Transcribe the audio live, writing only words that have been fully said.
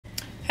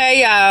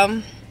Hey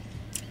y'all,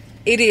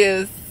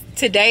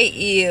 today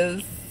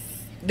is,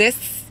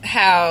 this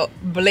how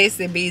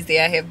blessed and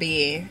busy I have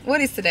been. What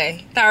is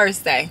today?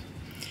 Thursday.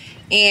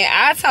 And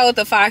I told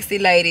the Foxy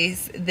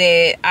Ladies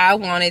that I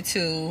wanted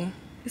to,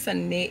 it's a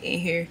net in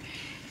here,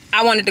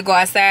 I wanted to go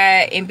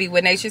outside and be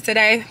with nature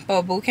today for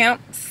a boot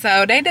camp.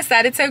 So they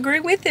decided to agree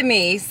with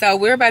me. So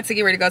we're about to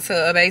get ready to go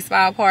to a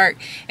baseball park,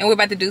 and we're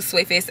about to do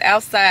Sweat Fest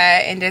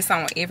outside, and that's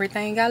on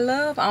Everything I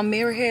Love on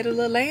Mary Had a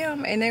Little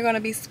Lamb, and they're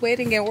gonna be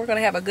sweating and we're gonna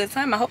have a good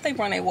time. I hope they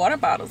bring their water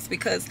bottles,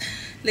 because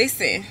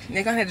listen,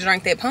 they're gonna have to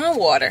drink that pond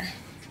water.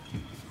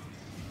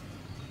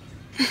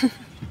 Y'all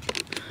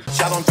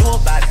gon' do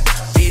about it.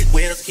 Big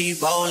wheels keep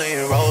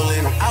rolling,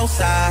 rolling. I'm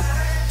outside,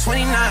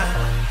 29,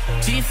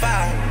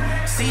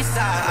 G5,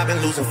 seaside. I've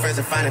been losing friends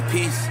and finding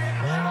peace.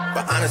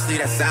 But honestly,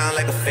 that sound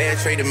like a fair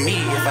trade to me.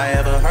 If I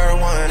ever heard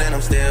one, and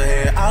I'm still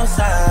here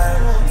outside,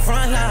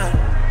 front line,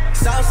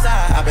 south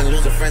side. I've been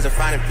losing friends and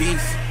finding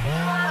peace.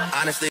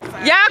 Honestly.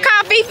 Y'all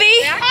call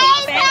Fifi?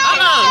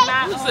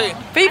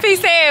 Fifi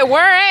said,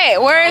 where at?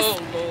 Where's?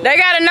 They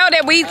gotta know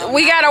that we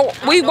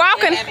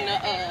walking.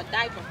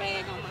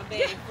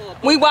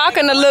 We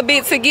walking a little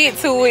bit to get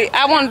to it.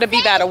 I wanted to be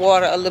by the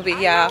water a little bit,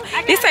 y'all.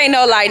 This ain't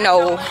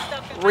no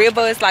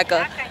river. It's like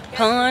a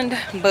pond,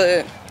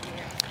 but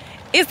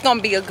it's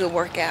gonna be a good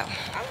workout.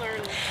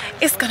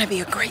 It's gonna be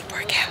a great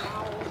workout.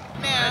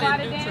 I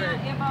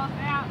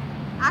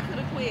could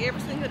have quit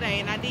every single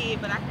day, and I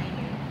did, but I can't.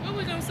 What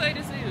we gonna say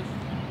this is?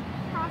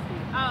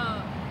 CrossFit?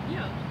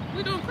 Yeah.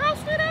 We doing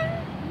CrossFit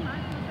out? I'm not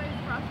gonna say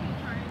it's CrossFit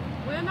training.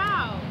 Well,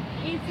 no.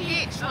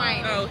 HIIT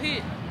training. Oh,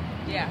 HIIT.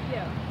 Yeah.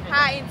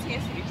 High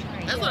intensity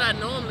training. That's what I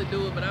normally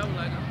do it, but I was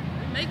like,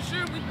 make sure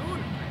we doing it.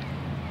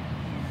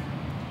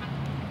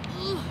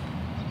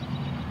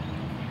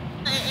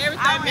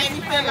 Everything made me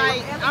feel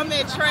like I'm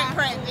at track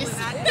practice.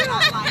 I don't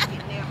like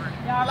it, never.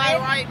 Like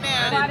right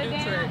now.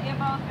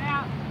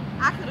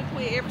 I could have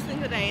quit every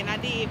single day, and I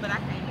did, but I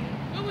can't.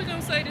 What we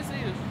gonna say this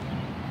is?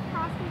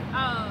 CrossFit?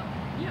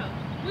 Yeah.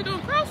 We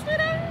doing CrossFit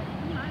out?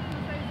 I'm not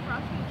gonna say it's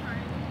CrossFit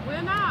training.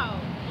 Well, no.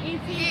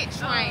 HIIT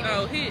training.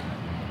 Oh, HIIT.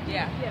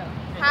 Yeah.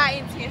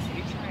 High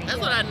intensity training. That's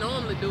what I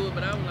normally do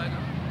it, but I was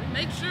like,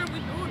 make sure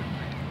we doing it.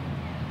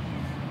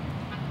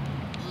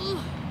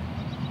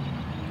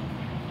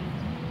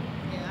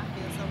 Yeah, I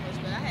feel so much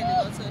better. I had to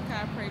go to a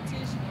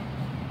chiropractor.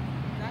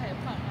 I had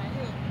popped my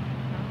hip.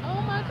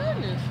 Oh my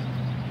goodness.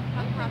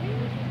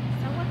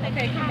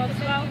 Okay, come up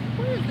slow.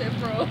 Where is that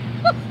from?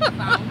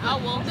 I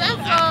won't. That's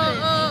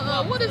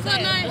what is her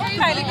name? Where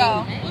Kaylee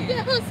go? Was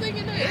that her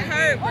singing that? It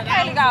hurt, but Where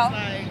Kaylee go?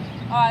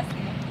 Oh, I see.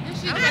 Did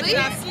she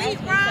I sleep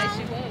She wrong.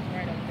 was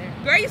right over there.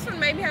 Grayson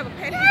made me have a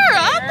panic. I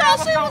thought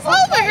she was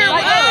over here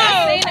with us.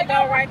 I seen it go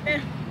right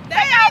there. They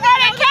over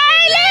there,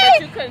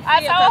 Kaylee! You couldn't I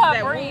see it told 'cause her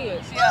that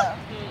bridge. wood. Yeah.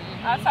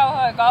 I told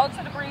her go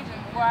to the bridge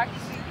where I can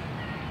see.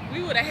 We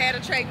would have had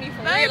to track me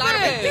from Baby. real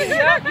life.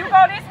 Yeah, you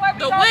go this way.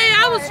 The way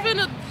I was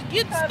finna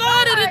get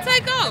started and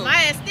take off.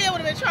 My ass still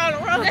would have been trying to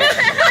run. I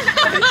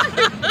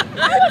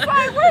was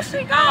like, where'd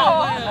she go?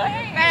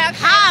 Man,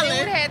 Holly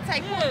would have had to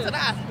take her to the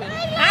hospital.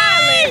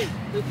 Holly!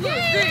 Look,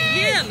 good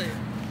yelling.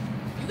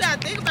 You gotta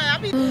think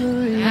about it. I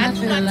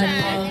do my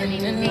time.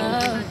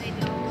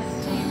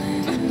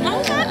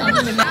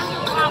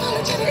 Come on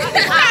and do it.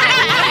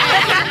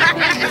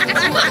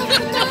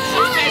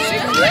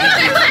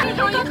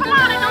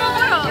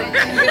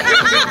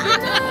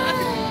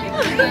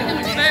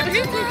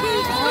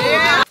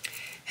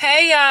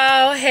 Hey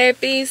y'all,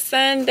 happy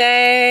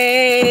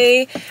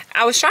Sunday.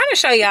 I was trying to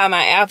show y'all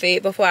my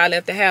outfit before I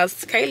left the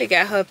house. Kaylee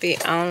got her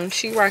fit on.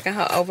 She rocking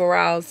her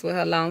overalls with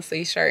her long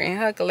sleeve shirt and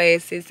her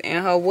glasses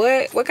and her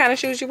what kind of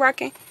shoes you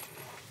rocking?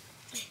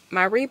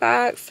 My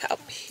Reeboks. Oh,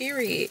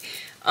 period.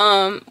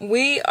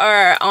 We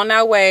are on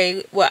our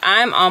way. Well,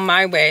 I'm on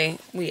my way.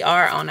 We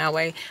are on our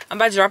way. I'm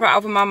about to drop her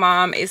off with my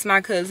mom. It's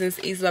my cousin's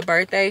Isla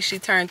birthday. She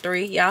turned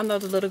 3. Y'all know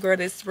the little girl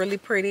that's really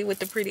pretty with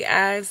the pretty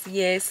eyes.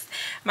 Yes,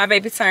 my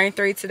baby turned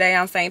 3 today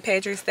on St.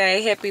 Patrick's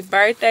Day. Happy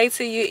birthday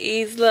to you,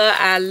 Isla.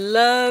 I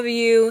love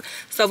you.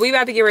 So we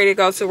about to get ready to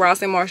go to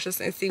Ross and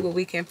Marshall's and see what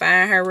we can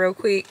find her real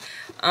quick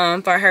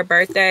for her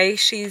birthday.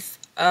 She's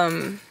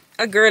a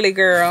girly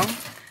girl.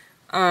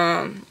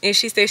 And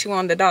she said she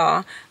wanted a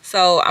doll,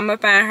 so I'm gonna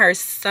find her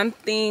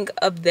something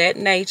of that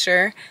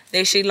nature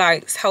that she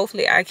likes.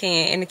 Hopefully I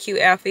can, in a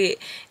cute outfit.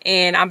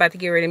 And I'm about to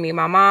get ready to meet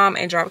my mom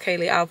and drop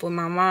Kaylee off with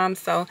my mom.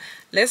 So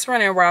let's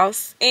run in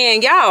Ross.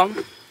 And y'all,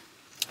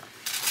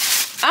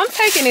 I'm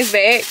taking this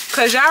back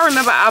because y'all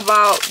remember I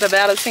bought the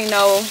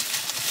Valentino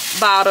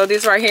bottle,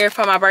 this right here,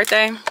 for my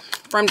birthday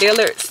from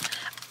Dillard's.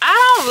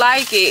 I don't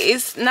like it.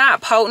 It's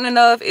not potent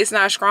enough. It's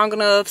not strong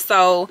enough.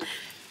 So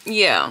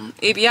yeah,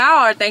 if y'all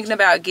are thinking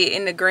about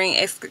getting the green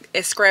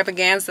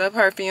extravaganza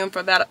perfume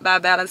by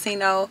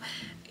Valentino,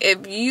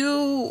 if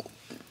you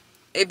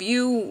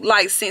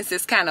like scents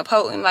it's kind of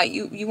potent, like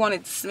you want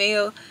it to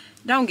smell,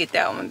 don't get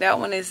that one. That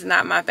one is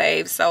not my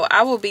fave. So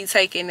I will be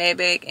taking that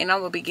back, and I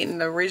will be getting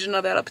the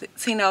original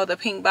Valentino, the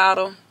pink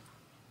bottle.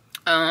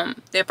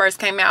 That first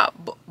came out,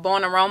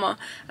 Born Aroma.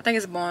 I think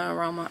it's Born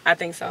Aroma. I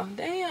think so.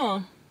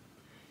 Damn.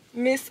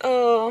 Miss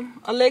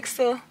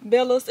Alexa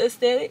Bella's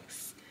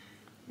Aesthetics.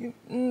 You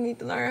need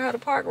to learn how to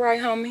park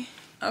right, homie.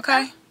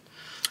 Okay?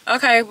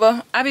 Okay,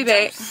 well, I'll be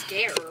back.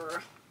 Scare.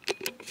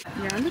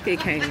 Yeah, look at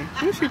Kaylee.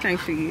 Who she think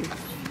she is?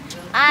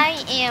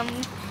 I am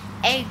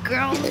a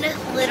grown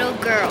little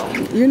girl.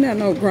 You're not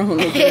no grown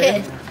little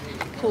girl.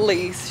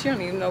 Please, she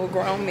don't even know what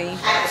grown means.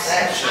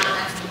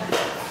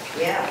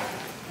 Yeah.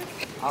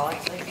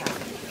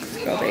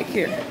 Let's go back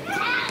here.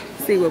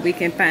 See what we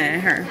can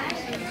find her.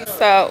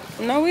 So,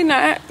 no, we're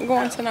not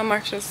going to no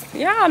Marshalls.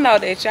 Y'all know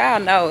that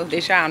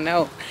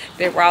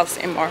that Ross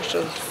and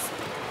Marshalls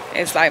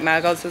is like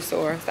my go-to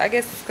stores. I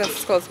guess it's because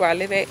it's close where I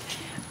live at.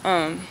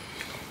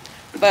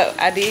 But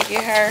I did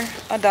get her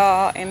a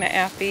doll and an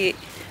outfit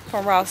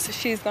from Ross.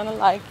 She's gonna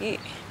like it.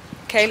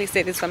 Kaylee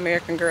said it's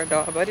American Girl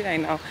doll, but it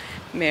ain't no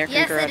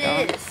American Girl doll.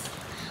 Yes, it is.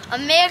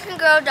 American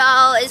Girl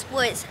doll is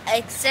what?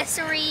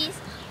 Accessories,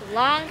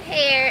 long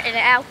hair, and an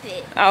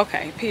outfit.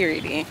 Okay,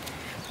 period then.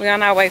 We're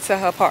on our way to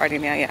her party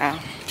now, y'all.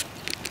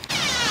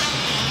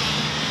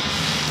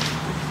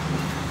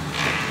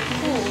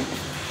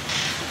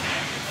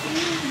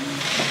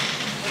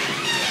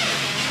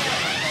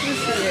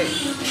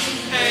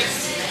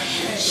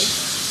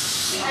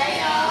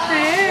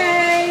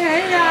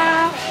 Hey,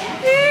 y'all.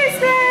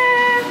 Lisa.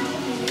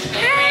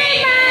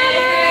 Hey,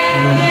 Mama.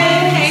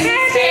 Happy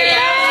birthday,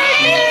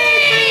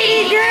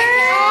 pretty girl.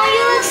 Oh,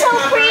 you look so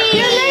pretty.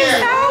 You look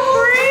so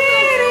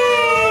pretty.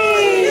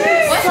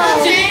 What's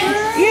up, Jen?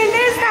 You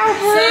look so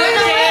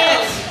pretty.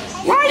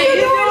 Why you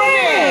doing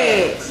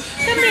that?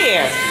 Come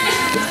here.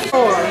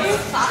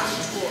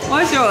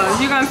 What's yours?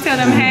 You gonna tell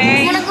them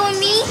hey? Wanna go with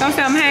me? Gonna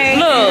tell them hey?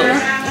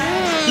 Look.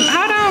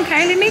 Hold on,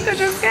 Kaylee. Nika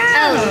just got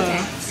Oh, her.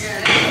 okay.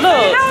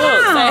 Look,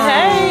 say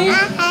hey.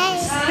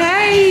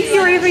 Hey, you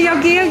ready for your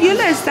gift? You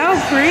look so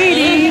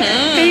pretty.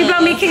 Can you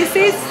blow me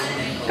kisses?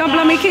 Go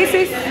blow me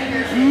kisses.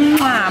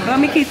 Mwah, blow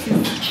me kisses.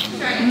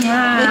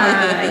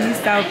 Mwah, you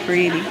so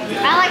pretty.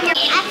 I like your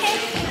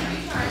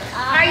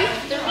Are you?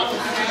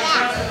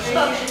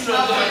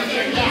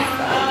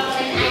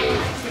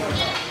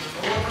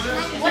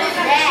 What is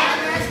that?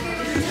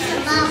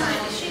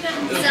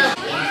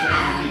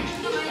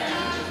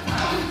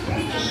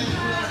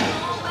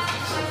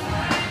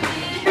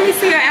 Let me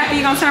see your outfit.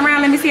 You gonna turn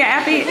around? Let me see your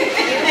outfit. Ooh,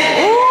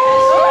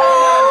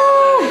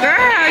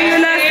 girl, you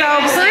look so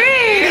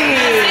pretty.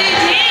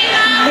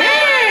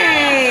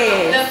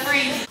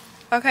 Yes.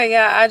 Okay,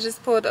 yeah, I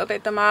just pulled up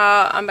at the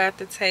mall. I'm about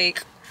to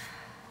take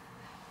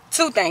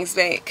 2 things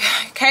back.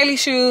 Kaylee's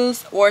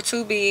shoes were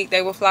too big.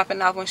 They were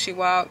flopping off when she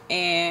walked,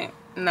 and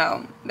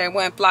no, they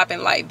weren't flopping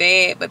like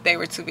bad, but they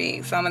were too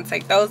big. So I'm gonna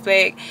take those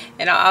back,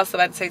 and I'm also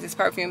about to take this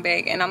perfume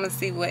back, and I'm gonna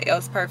see what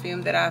else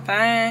perfume that I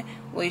find.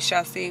 We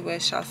shall see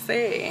what shall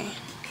say.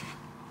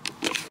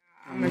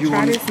 I'm gonna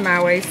try this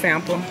My Way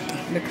sample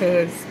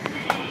because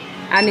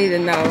I need to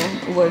know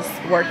what's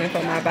working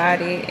for my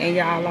body, and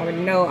y'all already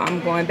know I'm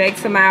going back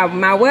to my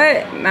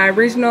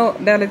original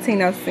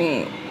Valentino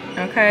scent.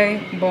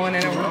 Okay, Born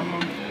in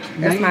Aroma.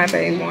 That's my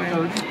favorite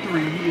one.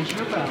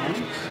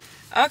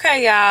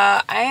 Okay,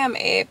 y'all, I am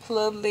at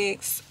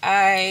Publix.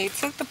 I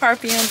took the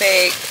perfume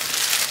back.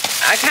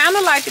 I kind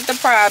of liked the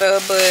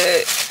product,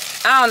 but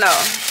I don't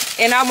know.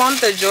 And I want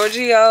the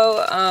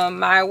Giorgio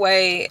My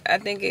Way. I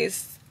think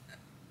it's,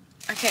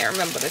 I can't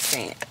remember the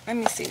scent. Let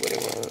me see what it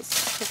was,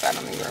 because I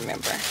don't even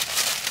remember.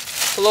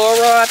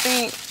 Floral, I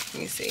think.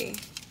 Let me see.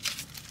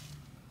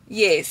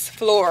 Yes,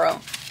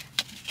 floral.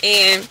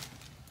 And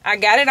I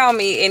got it on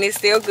me, and it's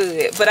still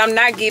good. But I'm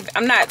not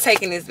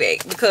taking this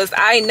back, because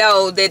I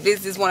know that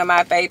this is one of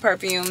my favorite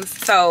perfumes.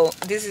 So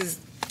this is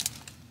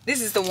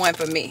the one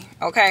for me.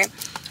 Okay.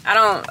 I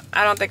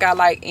don't think I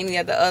like any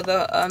of the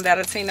other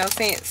Valentino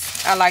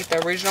scents. I like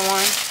the original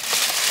one.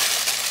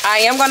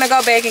 I am gonna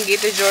go back and get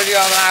the Giorgio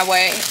My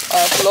Way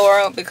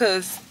floral,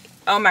 because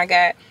oh my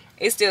god,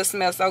 it still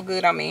smells so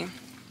good on me.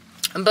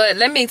 But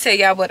let me tell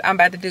y'all what I'm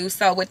about to do.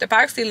 So with the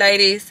Foxy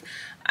Ladies,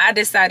 I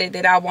decided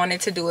that I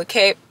wanted to do a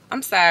cabbage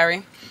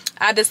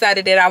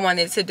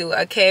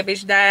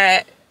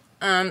diet,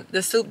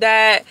 the soup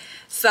diet.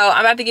 So I'm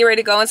about to get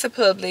ready to go into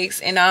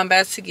Publix, and I'm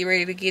about to get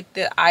ready to get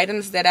the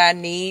items that I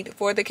need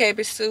for the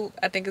cabbage soup.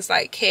 I think it's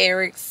like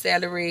carrots,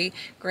 celery,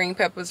 green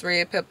peppers,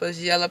 red peppers,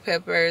 yellow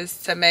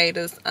peppers,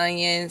 tomatoes,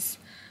 onions,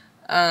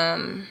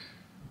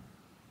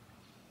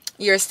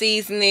 your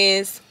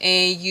seasonings,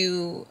 and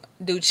you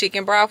do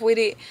chicken broth with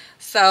it.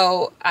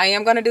 So I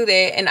am going to do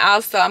that, and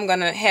also I'm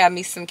going to have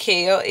me some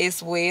kale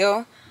as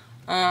well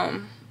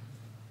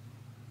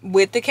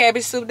with the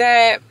cabbage soup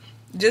diet,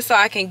 just so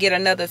I can get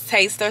another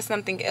taste or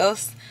something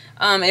else.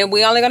 And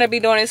we're only going to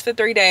be doing this for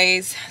 3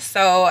 days.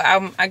 So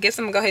I guess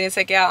I'm going to go ahead and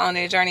take y'all on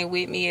that journey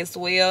with me as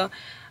well.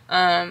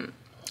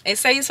 It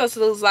say you're supposed to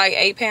lose like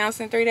 8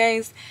 pounds in 3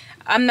 days.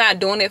 I'm not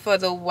doing it for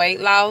the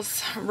weight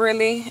loss,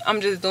 really.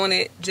 I'm just doing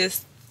it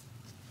just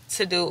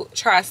to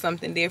try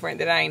something different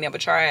that I ain't never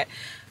tried.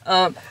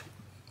 And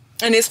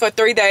it's for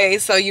 3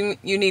 days, so you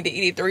need to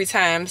eat it 3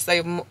 times.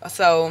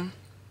 So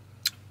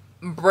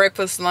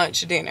breakfast,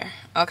 lunch, dinner.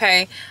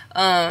 Okay.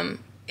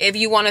 If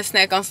you want to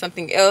snack on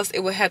something else,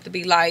 it would have to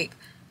be like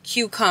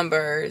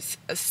cucumbers,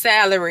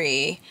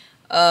 celery,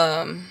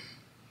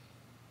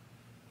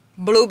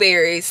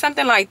 blueberries,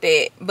 something like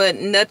that, but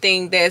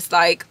nothing that's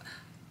like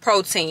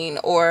protein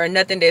or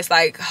nothing that's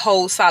like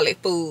whole solid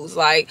foods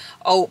like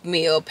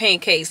oatmeal,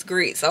 pancakes,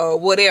 grits, or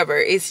whatever.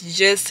 It's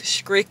just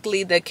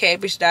strictly the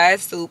cabbage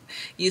diet soup.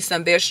 Use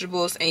some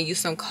vegetables and use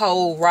some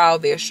cold raw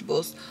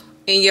vegetables,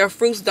 and your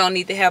fruits don't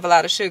need to have a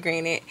lot of sugar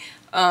in it.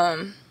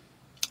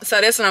 So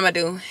that's what I'm gonna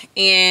do.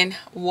 And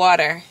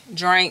water,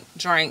 drink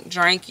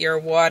your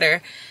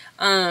water.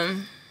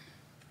 And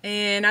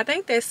I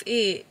think that's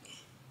it.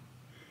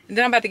 And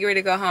then I'm about to get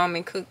ready to go home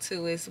and cook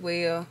too as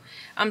well.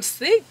 I'm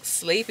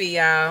sleepy,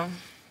 y'all.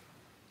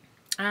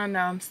 I don't know,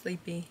 I'm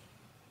sleepy,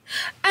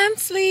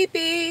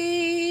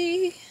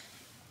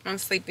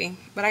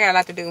 but I got a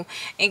lot to do.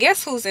 And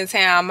guess who's in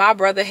town? My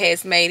brother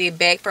has made it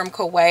back from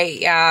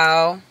Kuwait,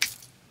 y'all.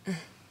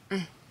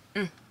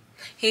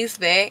 He's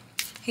back.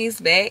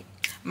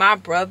 My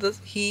brother,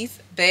 he's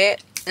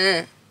back.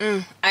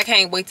 I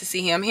can't wait to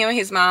see him. Him and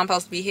his mom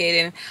supposed to be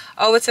heading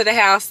over to the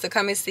house to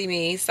come and see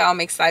me, so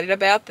I'm excited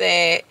about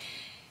that.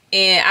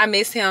 And I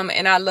miss him,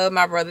 and I love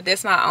my brother.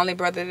 That's my only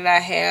brother that I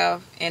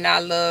have, and I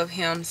love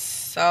him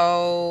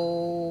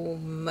so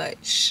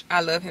much.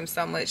 I love him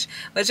so much.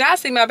 But y'all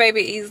see my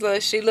baby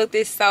Isla. She looked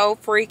this so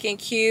freaking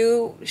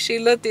cute. She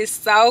looked this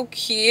so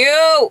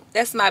cute.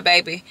 That's my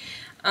baby.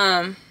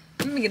 Let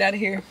me get out of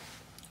here.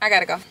 I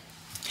gotta go.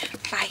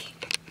 Bye.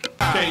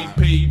 I can't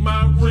pay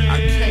my rent. I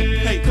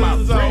can't pay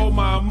cause all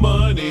my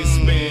money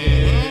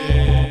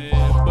spent.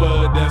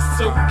 But that's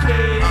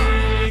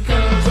okay,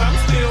 cause I'm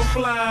still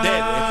fly.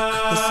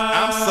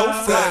 I'm so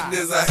fly.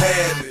 As I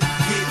had it,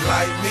 get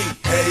like me.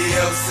 Hey,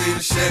 I'll see the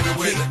Chevy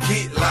with a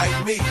get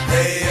like me.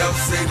 Hey, I'll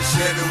see the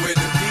Chevy with a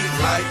get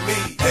like me.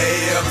 Hey,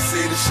 I'll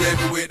see the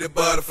Chevy with the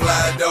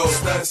butterfly door.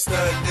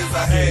 Stunt as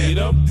I had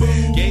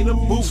it. Gain a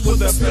boost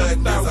with a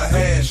stunt as I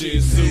had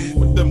it.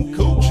 With them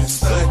coochies.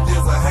 Stunt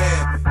as I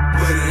had it.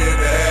 Put it in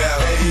the air.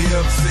 Hey,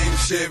 I'll see the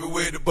Chevy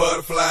with the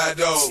butterfly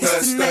door.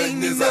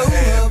 Stunt as I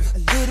had it. A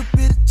little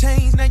bit of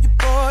change, now you're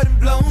bored and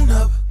blown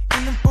up.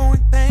 And I'm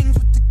pouring things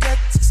with the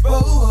guts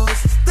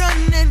exposed.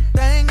 Stunning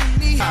anything you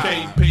need. I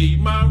can't pay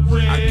my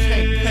rent. I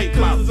can't pay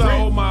cause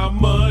all my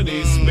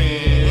money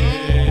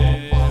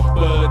spent.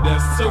 But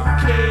that's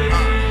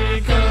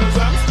okay, cause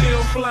I'm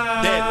still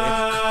fly.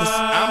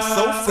 I'm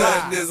so fly.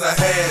 As I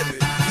had it.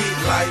 Get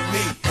like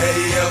me.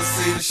 Hey, I'll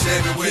see the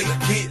Chevy with a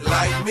get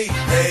like me.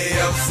 Hey,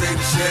 I'll see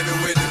the Chevy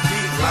with a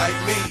get like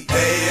me.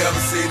 Hey, I'll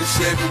see the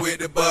Chevy with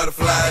the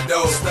butterfly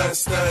door.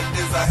 Stunt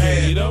as I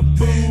had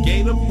it.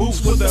 Gain a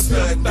boost with a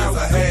stunt as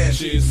I had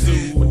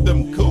it. With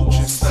them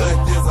coochies.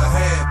 Stunt as I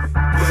had it.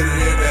 Put it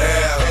in the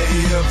air.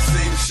 Hey, I'll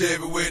see the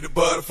Chevy with the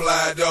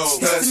butterfly door.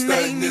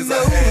 Stunt as I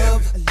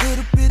had it. A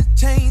little bit of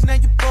change, now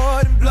you're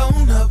bored and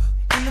blown up.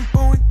 And I'm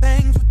pouring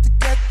things with the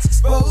guts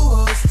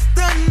exposed.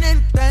 Stunning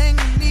anything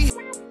you need.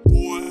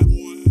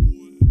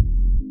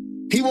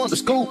 He want the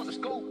scoop,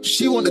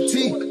 she want the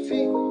tea.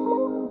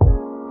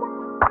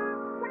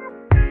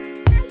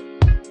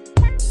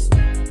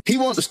 He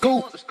want the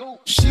scoop,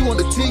 she want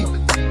the tea.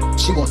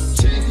 She want the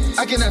tea.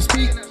 I cannot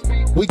speak,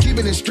 we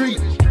keepin' it street.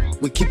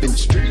 We keepin' it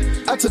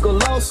street. I took a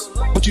loss,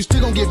 but you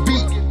still gon' get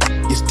beat.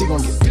 You still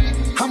gon' get beat.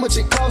 How much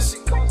it costs?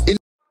 Yeah,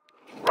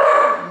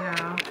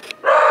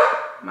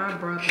 my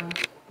brother.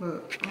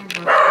 Look, my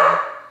brother.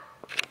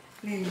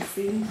 Let me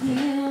see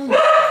him.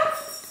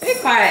 Be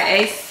quiet,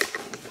 Ace.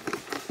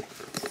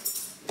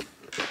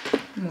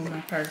 Move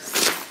my purse,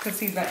 cause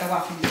he's about to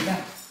walk me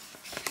down.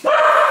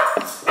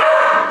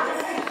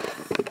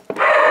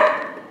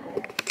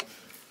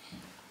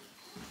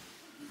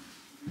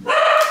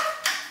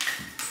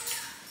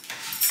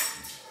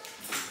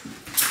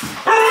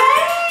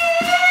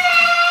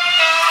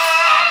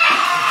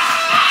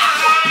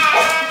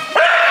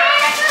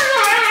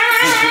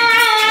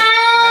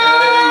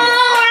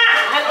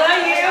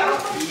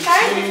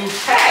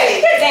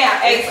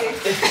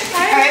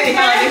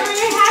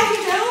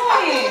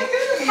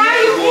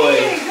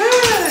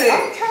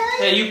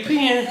 Hey, you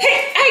peeing?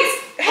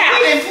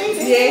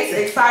 Yes,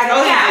 excited.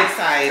 Oh, he's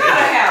excited.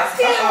 House.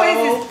 He always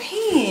is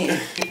peeing.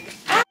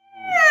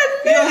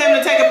 You want him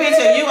to take a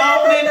picture of you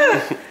opening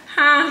it?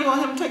 Huh? You want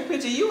him to take a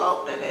picture of you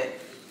opening it?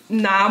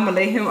 Nah, I'm gonna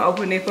let him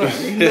open it for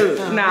me. Look,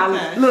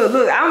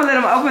 look, I'm gonna let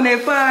him open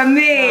it for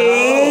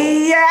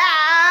me.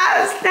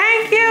 Yes,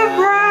 thank you,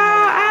 bro.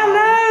 I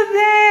love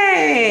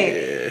that.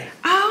 Yeah.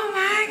 Oh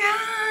my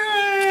God.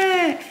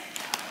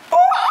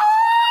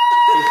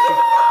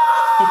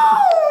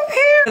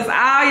 Here's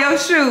all your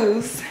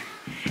shoes.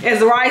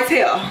 It's right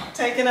here.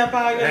 Taking up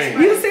all your space.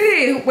 You see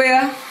it?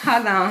 Well,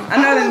 hold on. I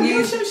know them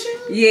your shoes.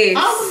 shoes? Yes.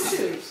 All them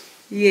shoes?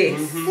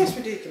 Yes. That's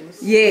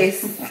ridiculous.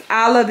 Yes.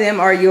 All of them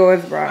are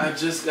yours, bro. I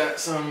just got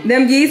some.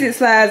 Them Yeezy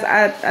slides,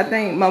 I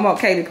think Momo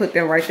Katie put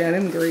them right there.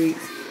 Them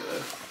greens.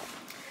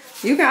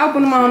 You can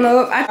open them on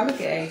up.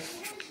 Look at Ace.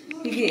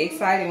 He get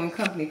excited when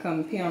company come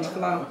and pee on the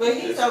floor. But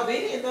he's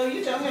obedient though.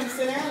 You told him to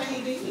sit down and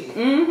he did.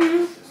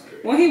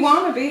 Mm-hmm. When he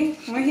wanna be.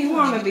 When he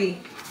wanna be.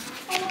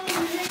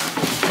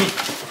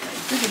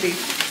 Look at these.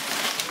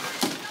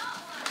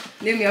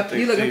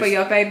 You looking for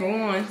your favorite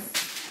ones?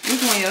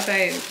 Which one your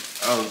favorite?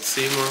 Oh,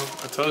 see, Mom,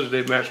 I told you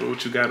they match with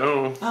what you got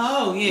on.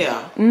 Oh,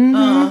 yeah.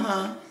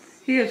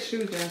 He a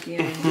shoe junkie.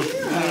 Yeah. I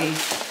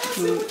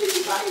said, what did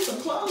you buy? You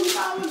some clothes? You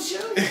buy some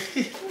shoes?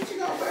 What you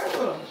gonna wear with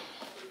them?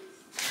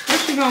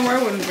 What you gonna wear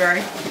with him,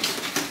 Dre?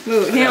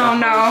 Look, he don't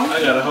know.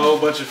 I got a whole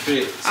bunch of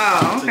fits.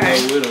 Oh,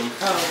 okay. To go with them.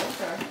 Oh,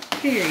 okay.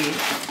 Period.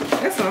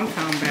 That's what I'm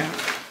talking about.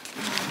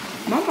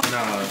 Mama.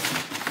 Nah.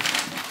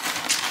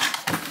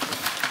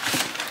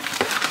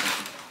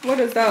 What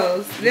is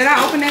those? Did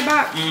I open that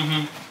box?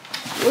 Mm-hmm.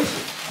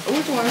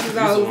 Which ones is These those?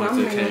 are the ones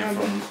that came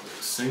from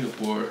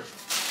Singapore.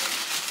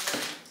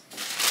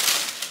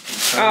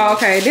 Oh,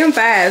 okay. Them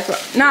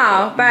fives.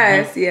 No,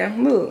 fives. Yeah.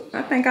 Look,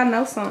 I think I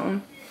know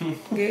something.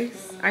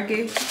 I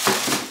guess.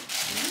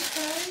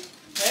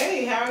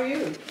 Hey, how are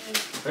you?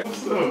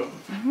 What's up?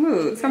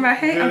 Look, somebody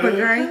hate Uncle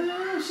Dre.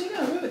 She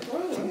done really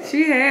throw it.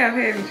 She have,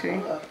 haven't she?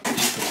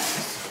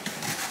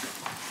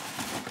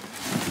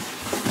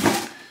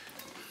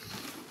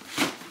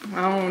 I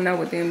don't know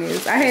what them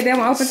is. I had that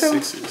one open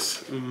too.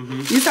 Sixes.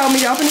 Mm-hmm. You told me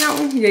to open that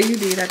one? Yeah, you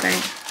did, I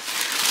think.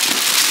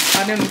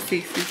 Oh, them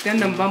 60s.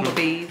 Them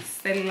bumblebees.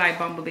 They look like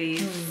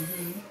bumblebees.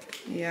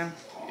 Yeah.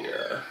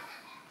 Yeah.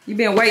 You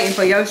been waiting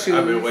for your shoes.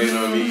 I've been waiting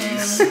on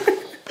these.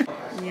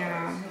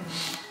 Yeah.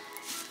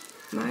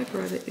 My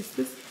brother is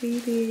the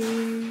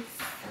sweetest.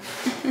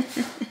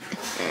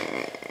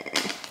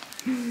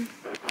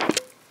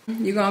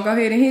 You gonna go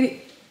ahead and hit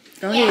it?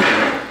 Go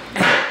ahead.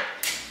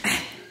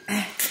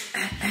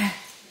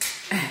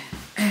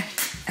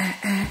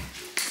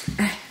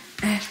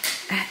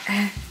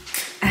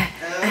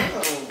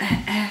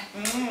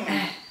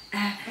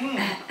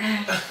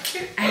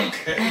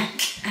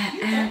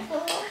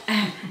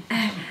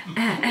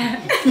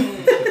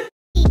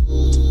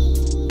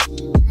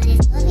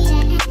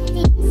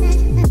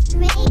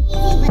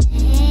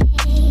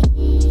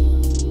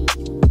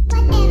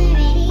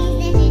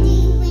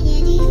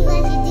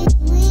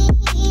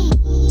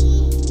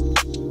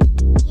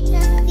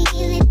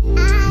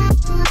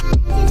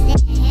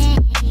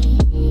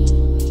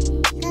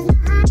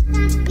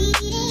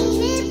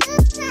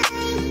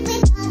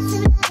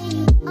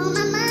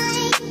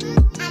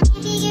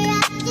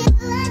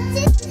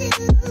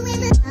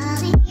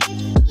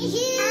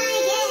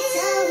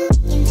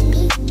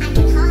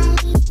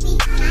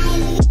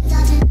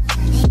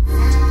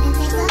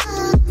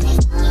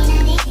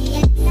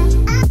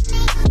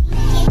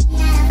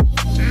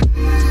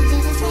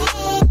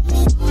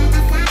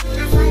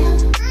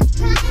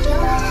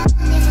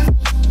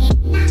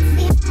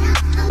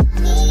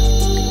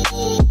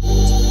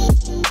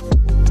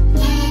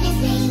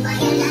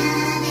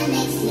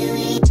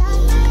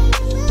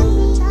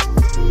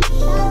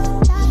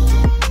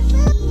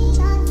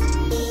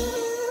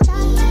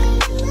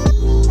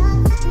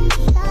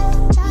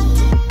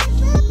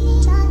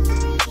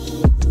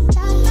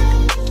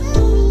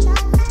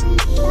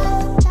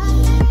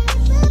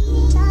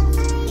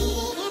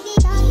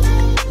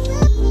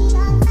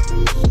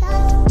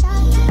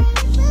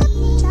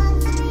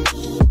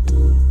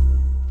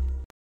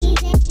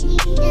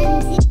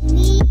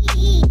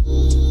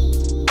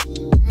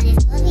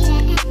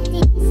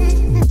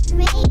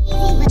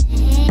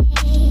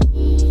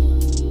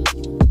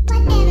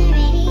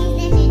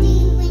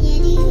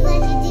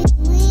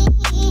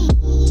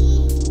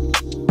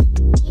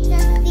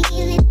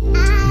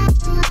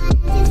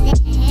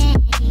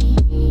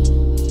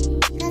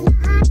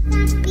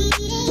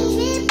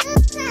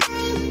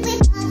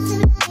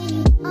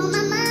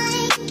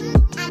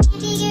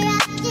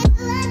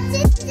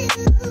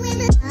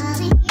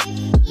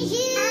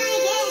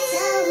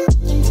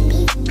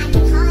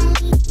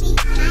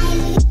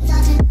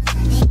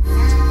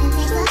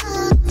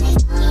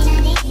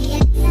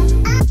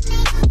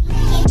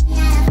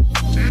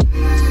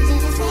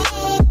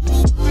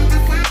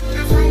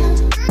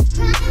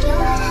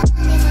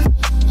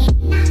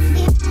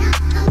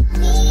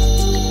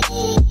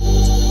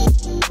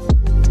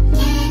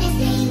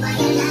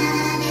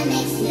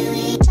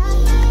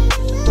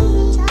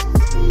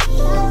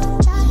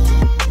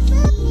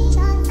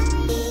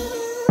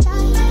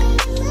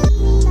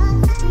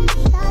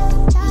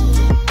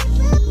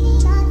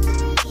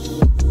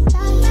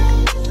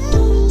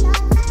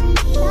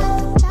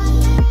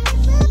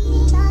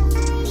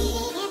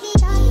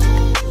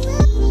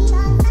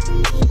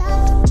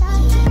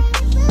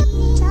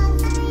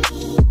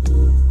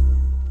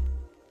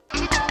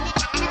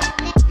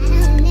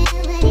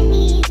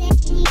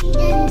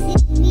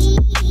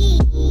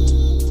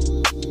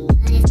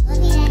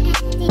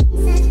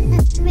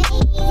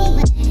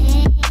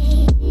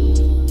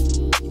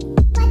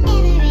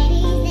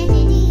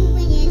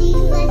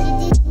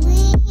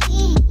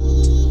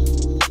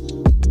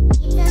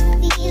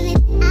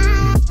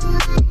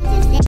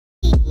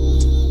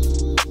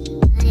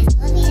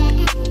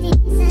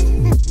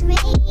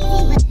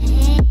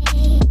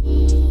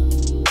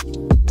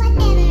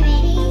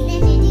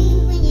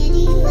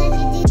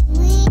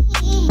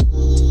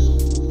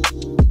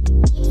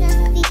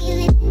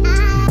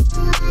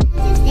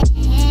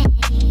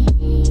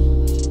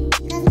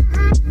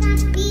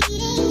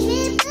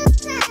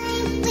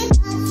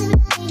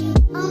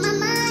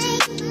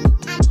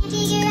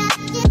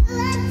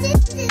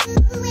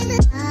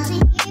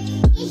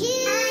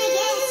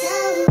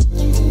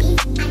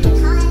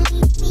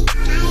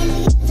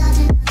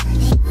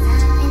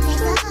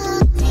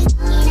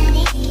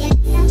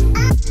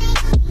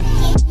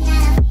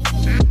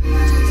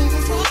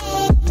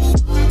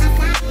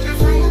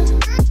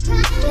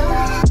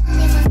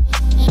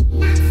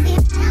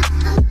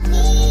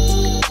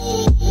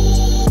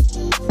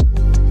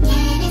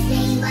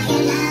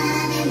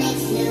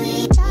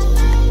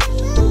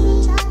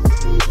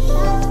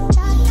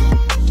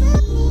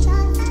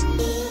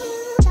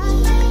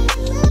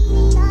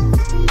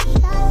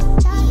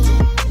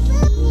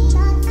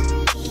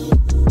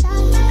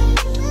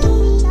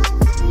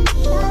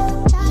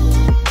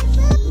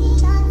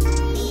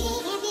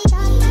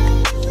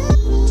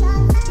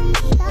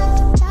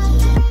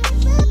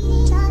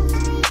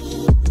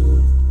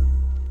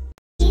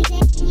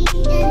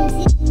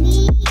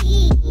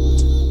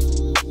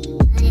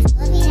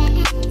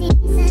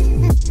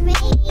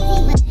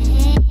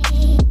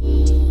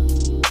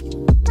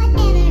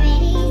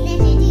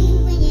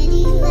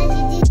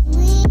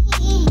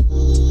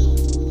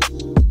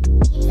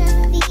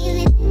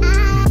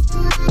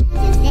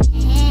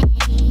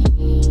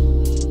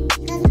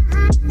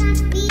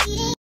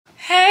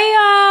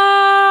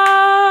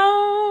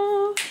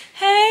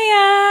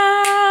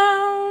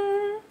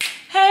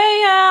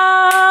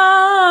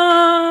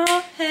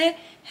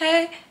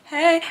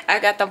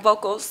 got the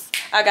vocals.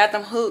 I got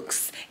them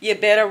hooks. You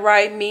better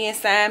write me and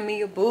sign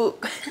me a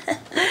book.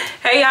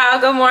 Hey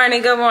y'all, good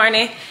morning, good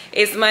morning.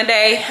 It's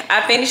Monday.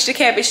 I finished the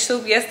cabbage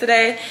soup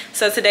yesterday.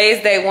 So today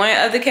is day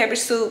 1 of the cabbage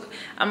soup.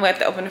 I'm gonna have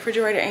to open the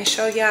refrigerator and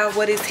show y'all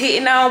what it's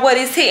hitting on, what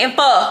it's hitting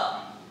for.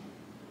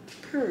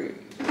 Period.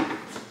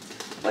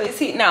 What it's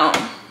hitting on.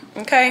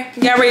 Okay,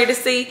 y'all ready to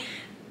see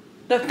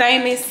the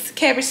famous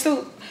cabbage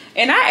soup?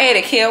 And I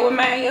added kale with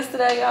mine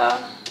yesterday,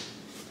 y'all.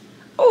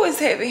 Oh, it's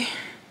heavy.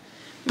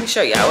 Let me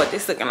show y'all what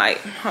this looking like.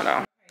 Hold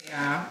on.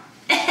 Y'all.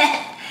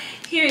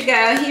 Here we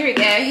go, here we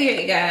go, here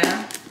we go.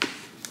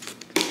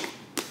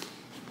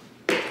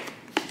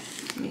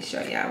 Let me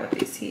show y'all what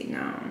this hitting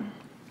on.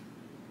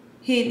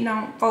 Hitting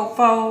on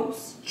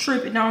fofos,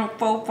 tripping on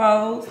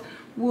fofos,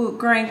 wood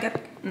grain.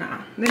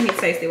 Nah, let me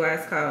taste it while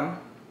it's cold.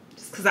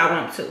 Just cause I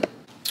want to.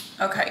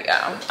 Okay,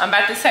 y'all. I'm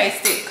about to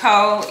taste it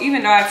cold.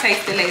 Even though I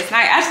tasted it last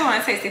night, I just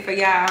want to taste it for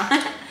y'all.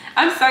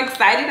 I'm so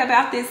excited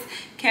about this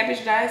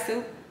cabbage diet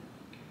soup.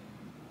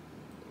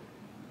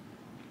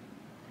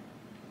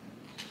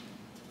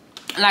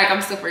 Like,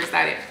 I'm super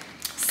excited.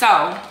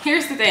 So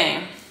here's the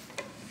thing,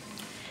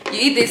 you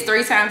eat this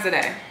 3 times a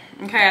day.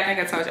 Okay, I think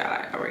I told y'all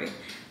that already.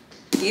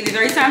 You eat it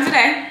 3 times a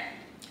day,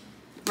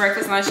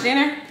 breakfast, lunch,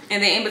 dinner,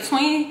 and then in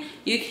between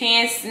you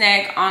can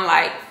snack on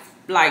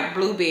like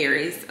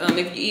blueberries. If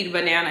you eat a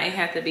banana, it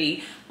has to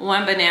be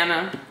 1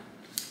 banana.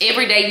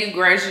 Every day you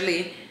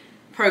gradually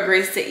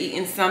progress to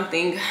eating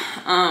something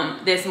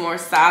that's more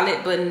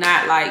solid, but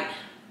not like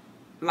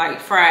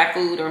fried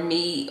food or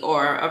meat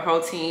or a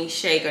protein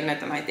shake or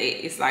nothing like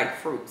that. It's like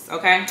fruits,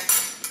 okay?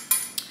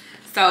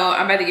 So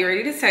I'm about to get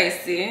ready to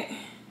taste it.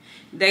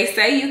 They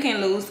say you can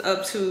lose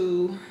up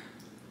to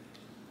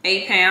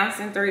 8 pounds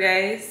in 3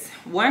 days.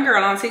 One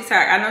girl on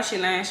TikTok, I know she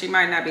lying, she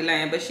might not be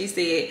lying, but she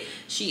said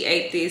she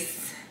ate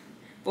this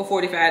for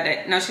 45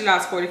 days. No, she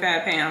lost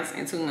 45 pounds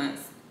in 2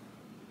 months.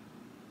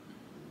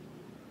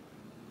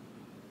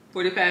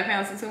 45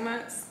 pounds in 2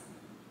 months?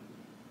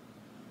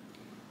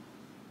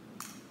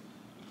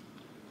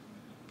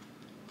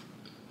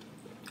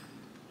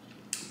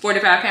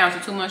 $45 pounds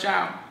in 2 months,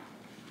 y'all.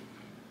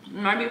 It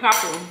might be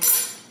possible.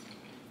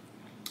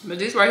 But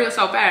this right here is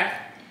so fast.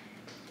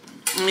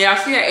 Y'all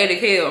see I added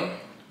kale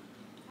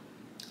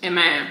in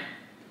mine.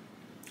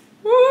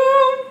 Woo!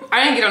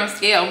 I didn't get on the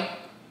scale.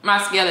 My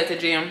scale at the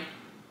gym.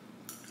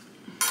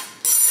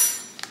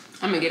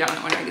 I'm gonna get on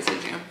it when I get to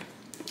the gym.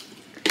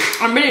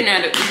 I'm really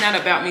not, it's not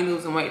about me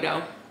losing weight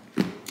though.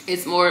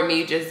 It's more of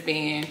me just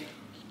being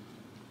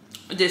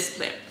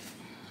disciplined.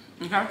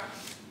 Okay?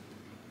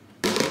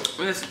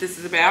 That's what this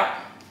is about.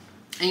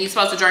 And you're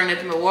supposed to drink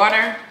nothing but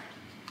water.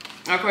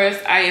 Of course,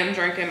 I am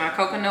drinking my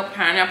coconut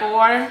pineapple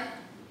water.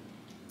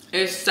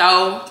 It's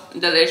so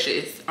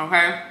delicious,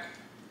 okay?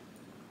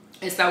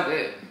 It's so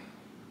good.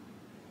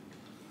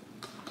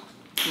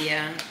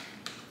 Yeah.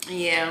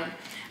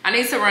 I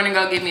need to run and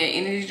go get me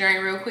an energy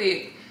drink real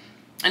quick.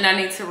 And I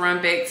need to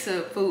run back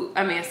to Food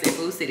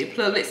City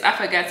Publix. I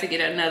forgot to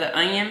get another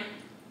onion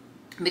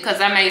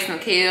because I made some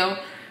kale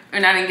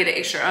and I didn't get an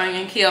extra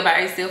onion. Kale by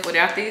itself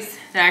without this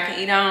that I can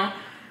eat on.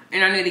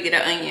 And I need to get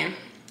an onion.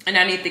 And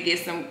I need to get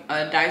some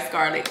diced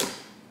garlic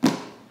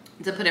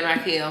to put in my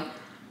kale.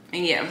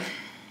 And yeah.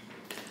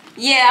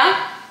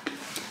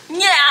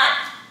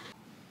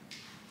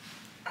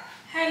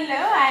 Hello,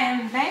 I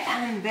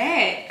am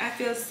back. I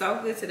feel so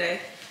good today.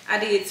 I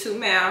did 2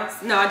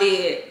 miles. No, I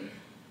did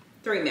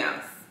 3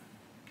 miles.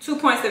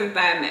 2.75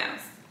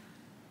 miles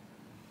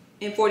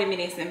in 40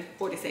 minutes and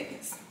 40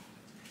 seconds.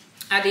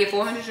 I did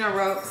 400 jump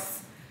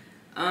ropes.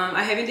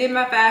 I haven't did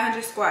my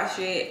 500 squats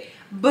yet,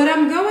 but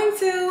I'm going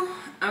to.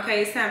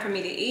 Okay, it's time for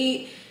me to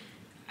eat.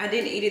 I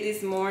didn't eat it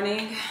this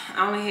morning.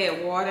 I only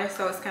had water,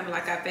 so it's kind of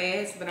like I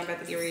fast, but I'm about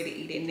to get ready to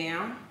eat it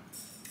now.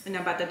 And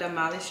I'm about to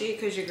demolish it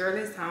because your girl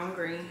is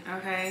hungry,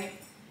 okay?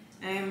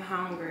 I am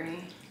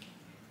hungry.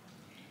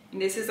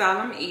 And this is all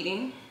I'm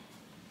eating,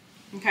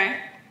 okay?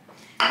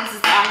 This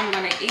is all I'm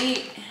gonna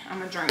eat. I'm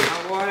gonna drink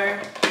my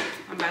water.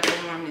 I'm about to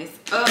warm this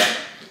up.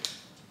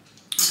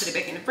 Put it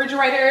back in the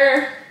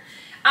refrigerator.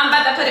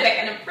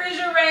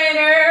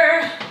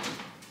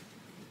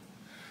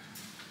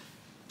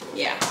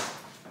 Yeah.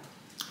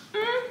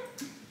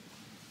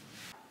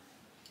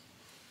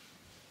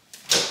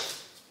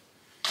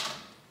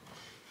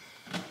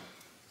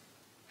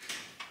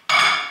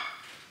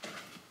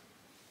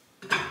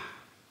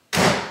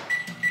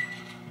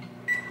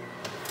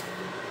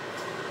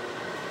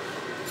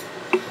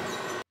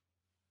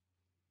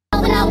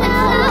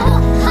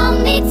 Hold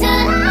me till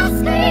I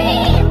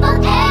scream for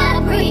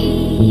air,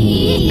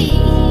 breathe,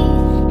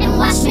 and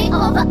wash me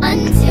over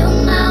until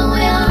my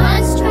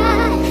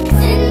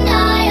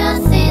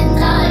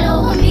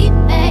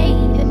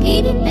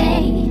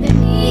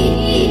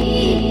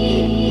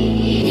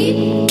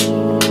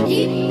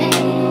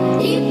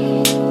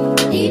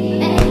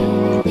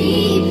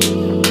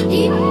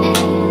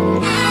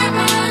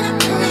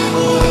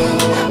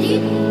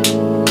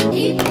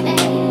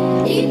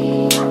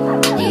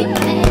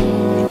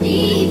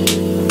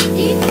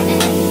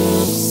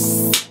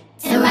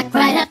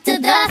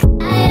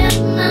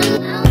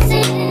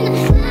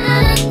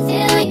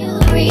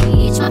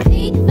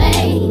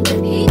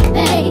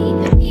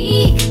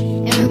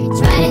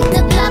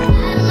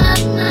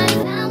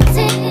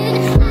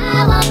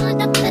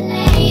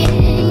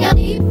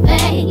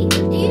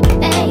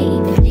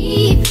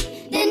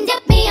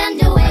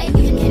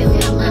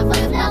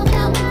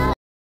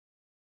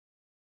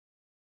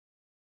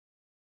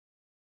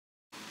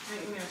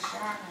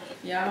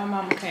Y'all,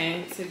 my mama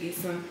came to get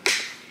some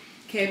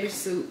cabbage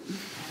soup.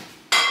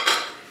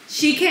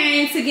 She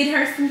came to get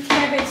her some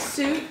cabbage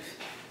soup.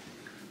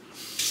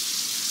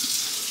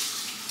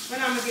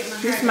 When I'm gonna get my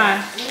hair. This is my.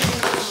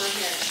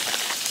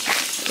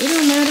 It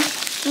don't matter.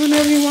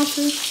 Whenever you want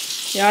to.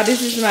 Y'all,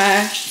 this is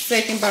my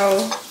second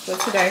bowl for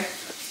today.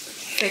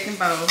 Second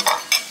bowl.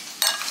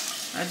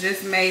 I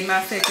just made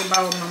my second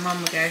bowl when my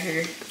mama got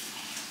here.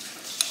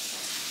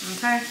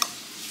 Okay?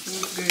 It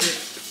looks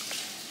good.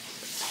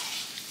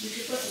 Did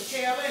you put some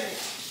kale in it?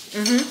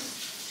 Mm-hmm.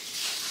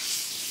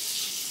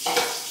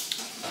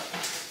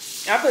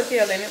 I put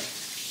kale in it.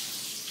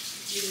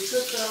 Did you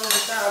cook it on the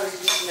side or you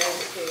just made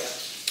the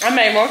kale? I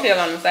made more kale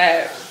on the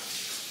side.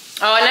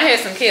 Oh, and I had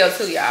some kale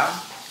too, y'all.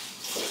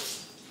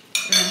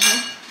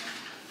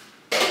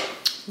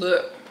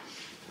 Look.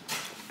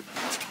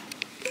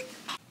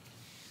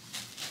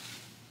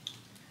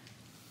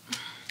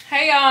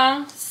 Hey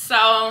y'all.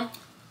 So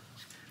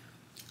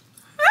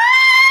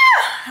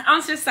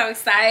I'm just so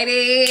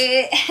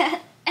excited.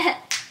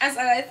 I'm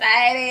so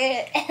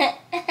excited.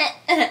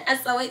 I'm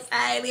so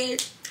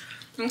excited.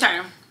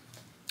 Okay.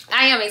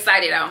 I am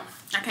excited though.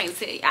 I can't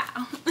tell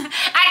y'all.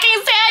 I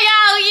can't tell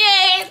y'all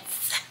yet.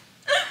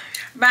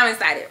 But I'm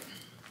excited.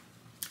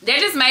 That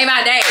just made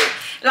my day.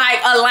 Like,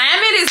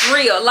 alignment is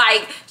real.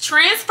 Like,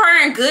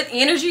 transferring good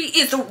energy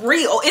is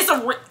real. It's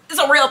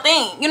a real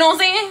thing. You know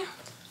what I'm saying?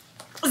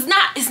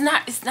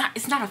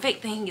 It's not a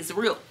fake thing. It's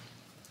real.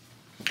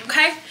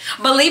 Okay?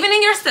 Believing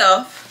in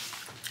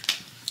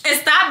yourself and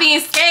stop being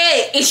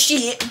scared and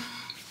shit.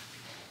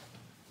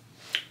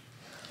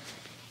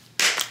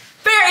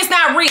 Fear is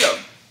not real.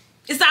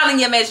 It's all in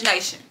your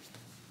imagination.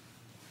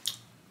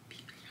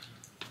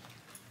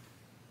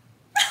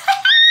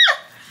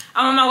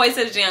 I'm on my way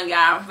to the gym,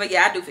 y'all. But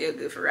yeah, I do feel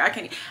good for real.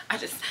 I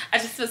just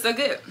feel so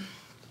good.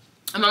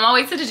 I'm on my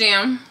way to the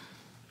gym.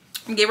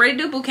 I'm getting ready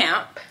to do boot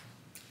camp.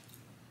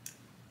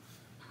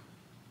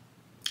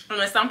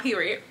 Unless I'm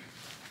period.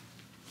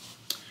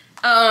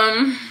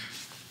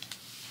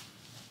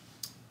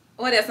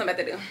 What else I'm about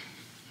to do?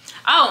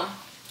 Oh,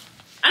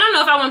 I don't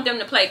know if I want them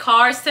to play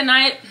cards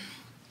tonight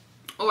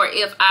or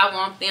if I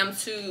want them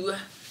to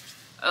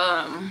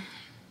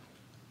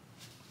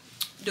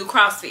do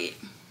CrossFit.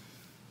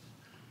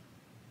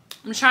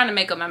 I'm trying to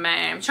make up my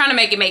mind. I'm trying to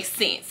make it make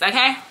sense,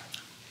 okay?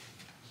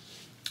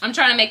 I'm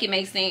trying to make it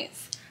make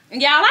sense.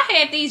 And y'all, I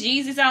had these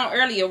Yeezys on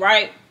earlier,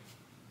 right?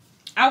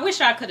 I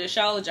wish I could have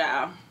showed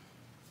y'all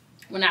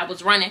when I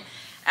was running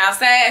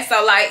outside.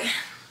 So, like,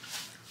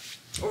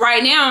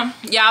 right now,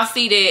 y'all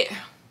see that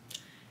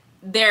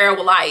they're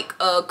like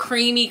a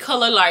creamy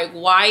color, like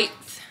white,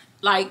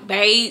 like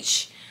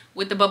beige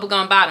with the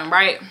bubblegum bottom,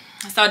 right?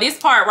 So this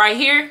part right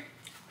here,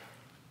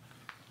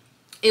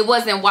 it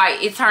wasn't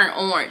white, it turned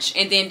orange,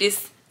 and then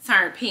this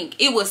turned pink.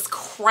 It was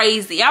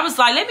crazy. I was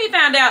like, let me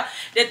find out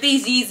that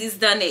these Yeezys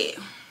done it.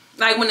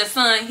 Like, when the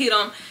sun hit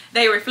them,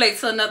 they reflect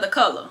to another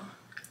color.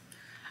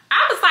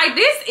 I was like,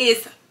 this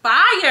is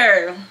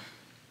fire.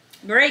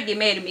 Greg get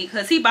mad at me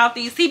because he bought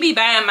these. He be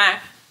buying my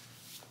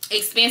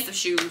expensive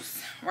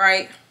shoes,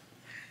 right?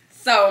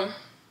 So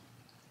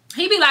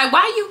he be like,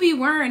 why you be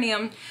wearing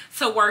them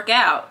to work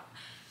out?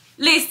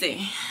 Listen,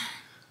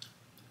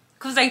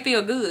 because they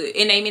feel good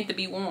and they meant to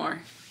be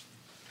worn.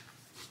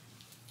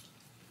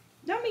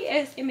 Don't be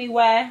asking me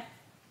why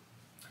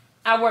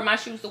I wear my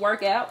shoes to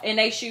work out and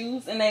they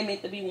shoes and they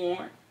meant to be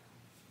worn.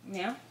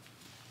 Yeah.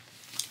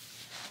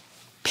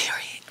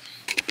 Period.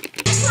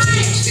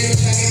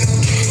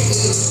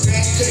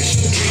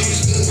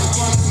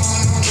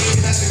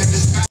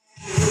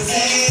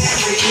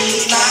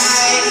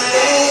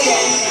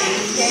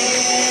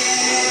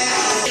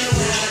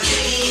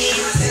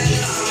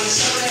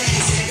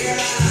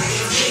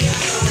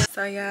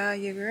 So y'all,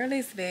 your girl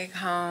is back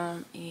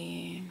home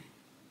and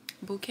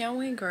boot camp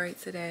went great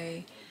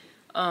today.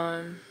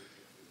 I'm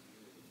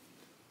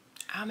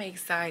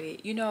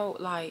excited. You know,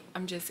 like,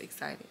 I'm just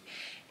excited.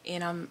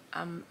 And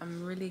I'm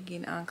really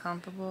getting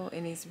uncomfortable,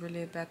 and it's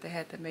really about to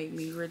have to make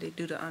me really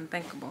do the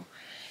unthinkable.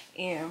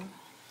 And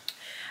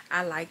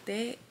I like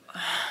that.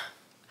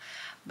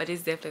 But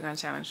it's definitely gonna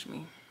challenge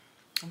me.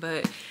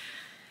 But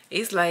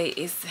it's like,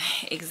 it's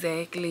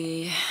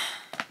exactly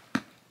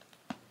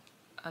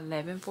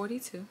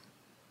 11:42.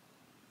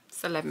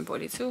 It's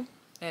 11:42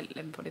 at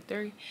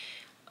 11:43.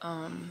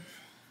 I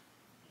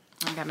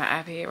got my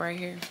iPad right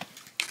here,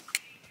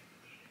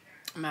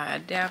 my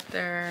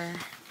adapter.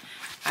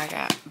 I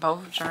got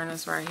both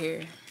journals right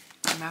here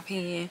and my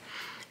pen,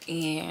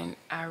 and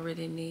I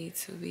really need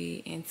to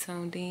be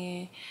tuned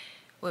in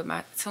with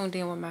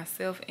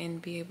myself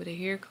and be able to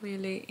hear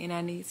clearly. And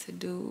I need to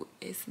do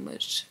as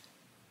much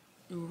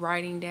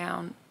writing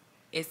down,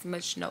 as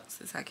much notes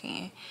as I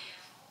can.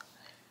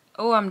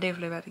 Oh, I'm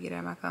definitely about to get out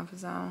of my comfort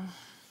zone,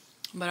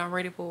 but I'm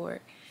ready for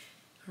it.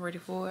 I'm ready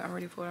for it. I'm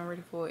ready for it. I'm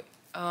ready for it.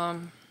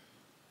 But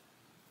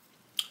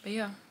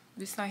yeah,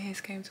 this night has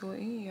came to an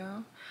end,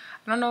 y'all.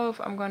 I don't know if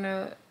I'm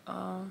gonna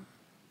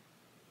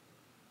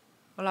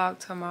vlog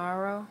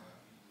tomorrow.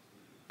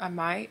 I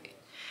might.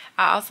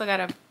 I also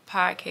got a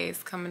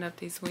podcast coming up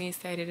this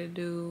Wednesday to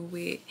do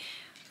with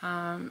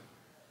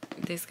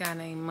This guy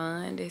named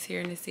Mon that's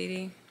here in the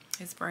city.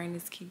 His brand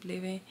is Keep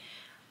Living.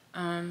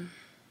 I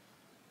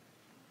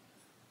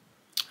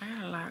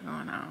got a lot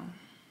going on.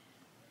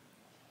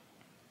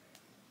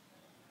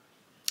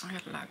 I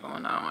got a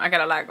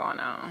lot going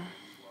on.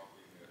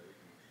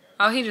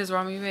 Oh, he just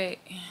brought me back.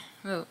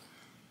 Look,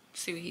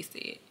 see what he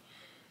said.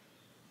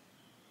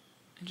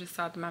 I just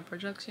talked to my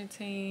production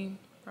team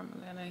from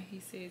Atlanta. He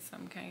said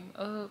something came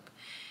up.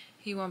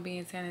 He won't be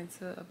in town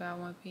until about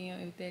 1 p.m.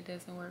 If that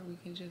doesn't work, we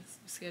can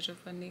just schedule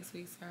for next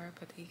week. Sorry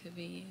about the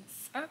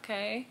inconvenience.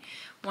 Okay,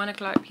 1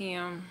 o'clock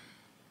p.m.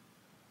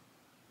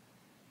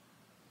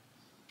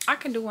 I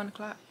can do 1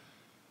 o'clock.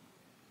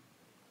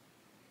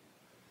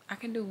 I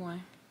can do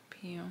 1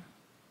 p.m.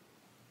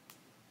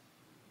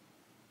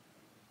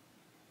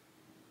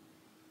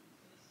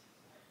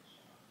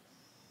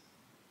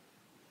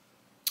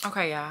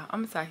 Okay, y'all.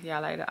 I'm gonna talk to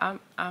y'all later.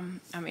 I'm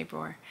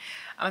April. I'm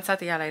gonna talk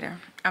to y'all later.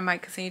 I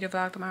might continue to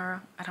vlog tomorrow.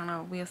 I don't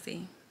know. We'll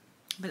see.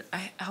 But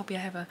I hope y'all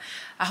had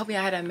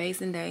an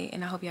amazing day,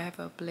 and I hope y'all have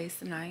a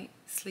blessed night.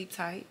 Sleep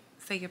tight.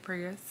 Say your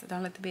prayers.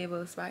 Don't let the bed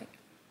bugs bite.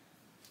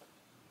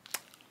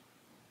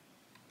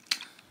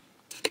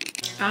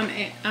 I'm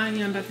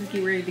about to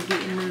get ready to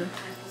get in the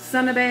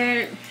sauna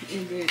bag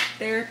and get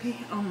therapy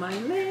on my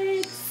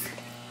legs.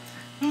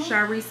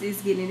 Sharice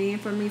is getting it in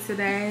for me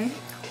today.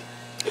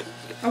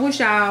 I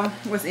wish y'all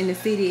was in the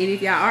city, and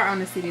if y'all are on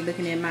the city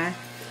looking at my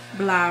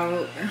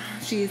blog,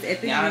 she's at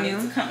the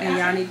gym, and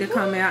y'all need to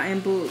come out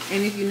and book.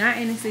 And if you're not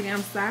in the city,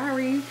 I'm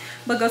sorry,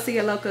 but go see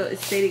your local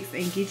aesthetics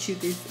and get you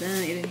this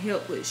done. It'll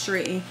help with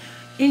shredding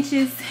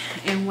inches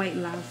and weight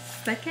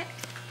loss. Okay.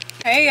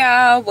 Hey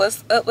y'all,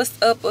 what's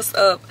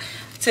up?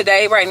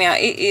 Today, right now,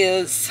 it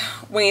is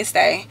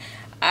Wednesday.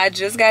 I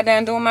just got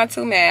done doing my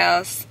 2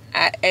 miles.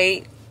 I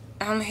ate.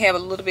 I only have a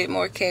little bit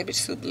more cabbage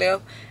soup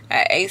left.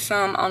 I ate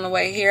some on the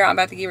way here. I'm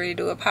about to get ready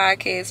to do a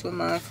podcast with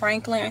Mon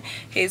Fanklins.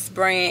 His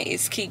brand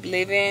is Keep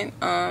Living.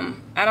 I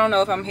don't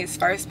know if I'm his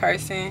first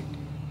person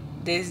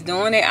that's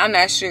doing it. I'm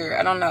not sure.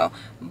 I don't know.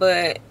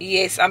 But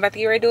yes, I'm about to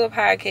get ready to do a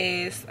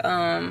podcast.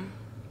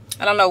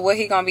 I don't know what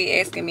he gonna be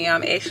asking me.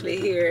 I'm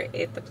actually here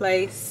at the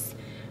place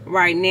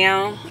right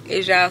now,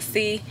 as y'all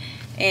see.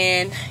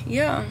 And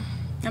yeah,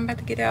 I'm about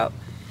to get out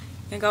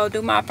and go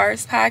do my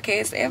first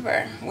podcast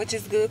ever, which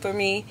is good for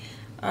me.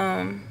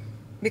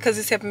 Because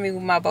it's helping me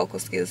with my vocal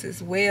skills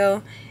as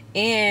well,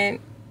 and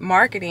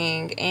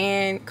marketing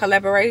and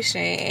collaboration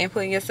and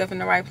putting yourself in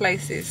the right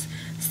places.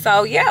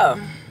 So yeah,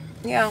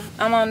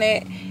 I'm on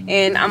that,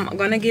 and I'm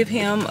gonna give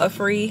him a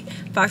free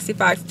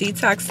FoxyFox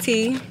detox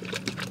tea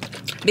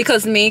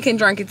because men can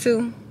drink it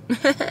too.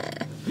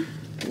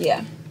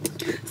 Yeah.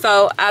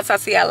 So I'll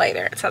talk to y'all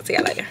later.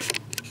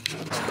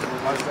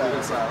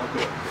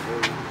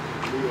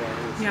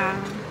 Yeah.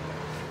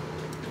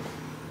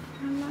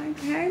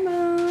 Hey,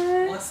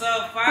 Mon. What's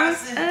up,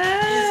 Foxy? It's Foxy.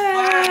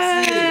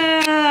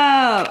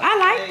 I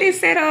like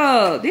this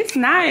setup. This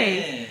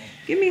nice. Man.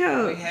 Give me a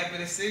hug. We happy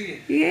to see you.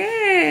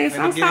 Yes,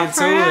 I'm so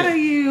proud of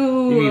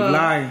you. You be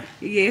vlogging?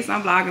 Yes,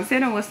 I'm vlogging.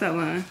 Tell them what's up,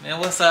 man. Man,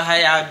 what's up? How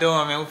y'all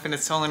doing, man? We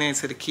finna tune in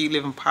to the Keep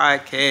Living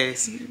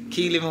podcast.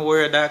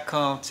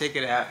 KeepLivingWorld.com. Check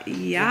it out.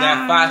 Yeah. We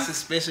got Foxy,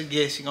 special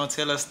guest. She gonna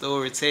tell her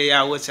story, tell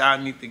y'all what y'all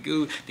need to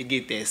do to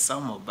get that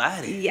summer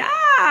body.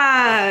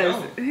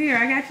 Yes. Here,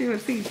 I got you a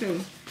tea too.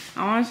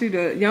 I want you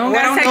to. You don't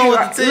gotta take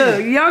it.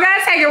 Look, you don't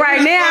gotta take it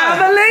right now.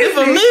 But listen, it's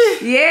for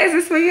me. Yes,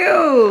 it's for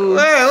you.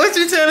 Wait, what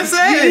you trying to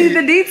say? You need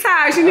the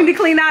detox. You need to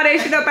clean all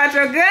that shit up out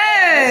your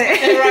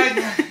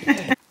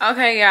gut.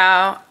 Okay,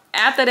 y'all.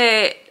 After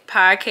that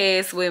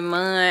podcast with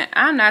Mon,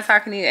 I'm not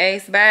talking to you,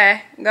 Ace.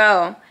 Bye.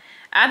 Go.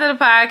 After the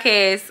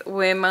podcast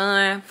with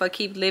Mon for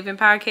Keep Living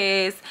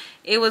podcast,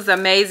 it was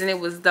amazing.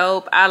 It was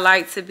dope. I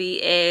like to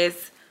be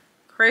as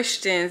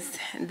Christians.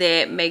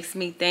 That makes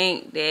me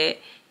think, that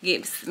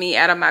gets me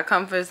out of my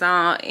comfort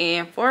zone.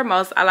 And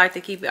foremost, I like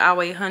to keep it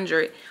always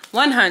 100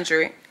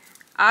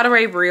 all the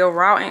way real,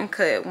 raw and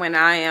cut when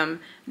I am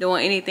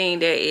doing anything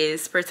that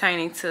is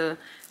pertaining to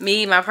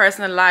me, my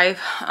personal life,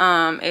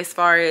 as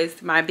far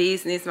as my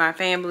business, my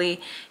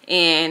family,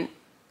 and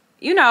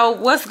you know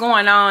what's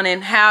going on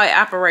and how it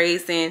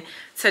operates, and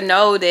to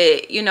know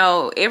that, you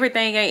know,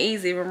 everything ain't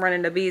easy when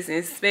running a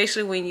business,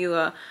 especially when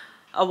you're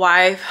a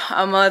wife,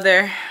 a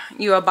mother,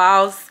 you're a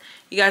boss.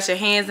 You got your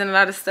hands in a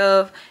lot of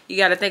stuff. You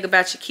got to think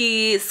about your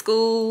kids,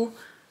 school,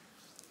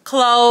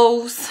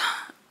 clothes,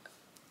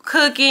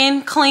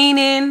 cooking,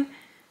 cleaning.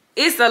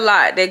 It's a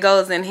lot that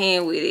goes in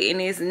hand with it, and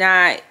it's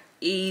not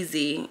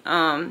easy.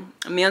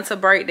 Mental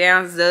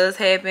breakdowns does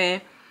happen.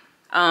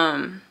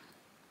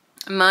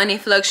 Money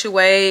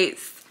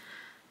fluctuates.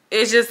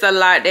 It's just a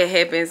lot that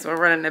happens when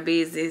running a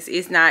business.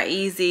 It's not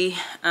easy.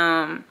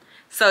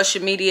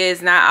 Social media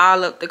is not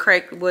all up to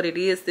crack what it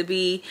is to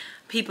be.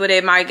 People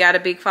that might got a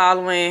big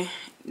following,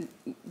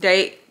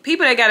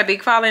 people that got a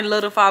big following,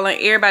 little following,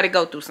 everybody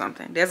go through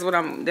something. That's what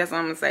I'm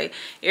gonna say.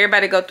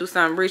 Everybody go through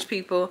something. Rich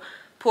people,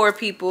 poor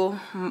people,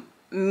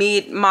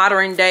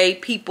 modern day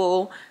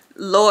people,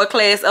 lower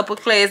class, upper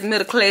class,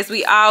 middle class.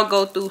 We all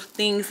go through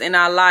things in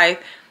our life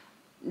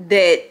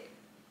that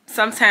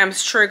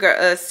sometimes trigger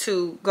us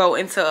to go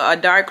into a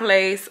dark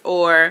place,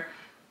 or,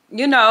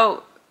 you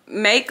know,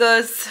 make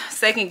us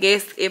second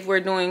guess if we're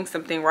doing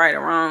something right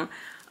or wrong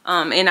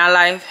in our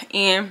life.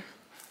 And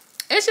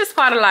it's just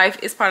part of life.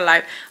 It's part of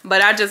life.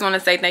 But I just want to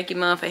say thank you,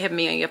 Mom, for having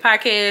me on your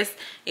podcast.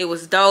 It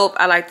was dope.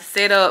 I like the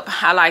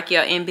setup. I like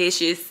your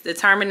ambitious,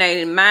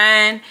 determined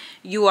mind.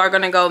 You are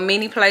going to go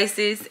many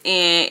places.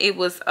 And it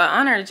was an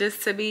honor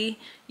just to be,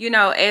 you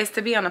know, asked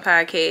to be on the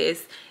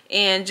podcast.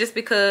 And just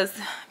because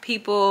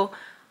people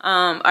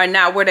are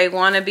not where they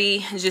want to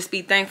be, just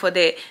be thankful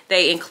that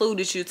they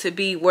included you to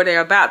be where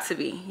they're about to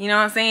be. You know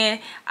what I'm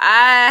saying?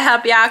 I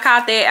hope y'all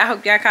caught that. I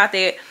hope y'all caught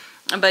that.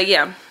 But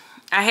yeah,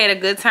 I had a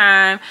good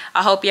time.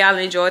 I hope y'all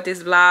enjoyed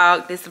this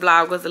vlog. This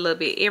vlog was a little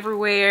bit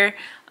everywhere.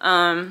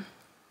 And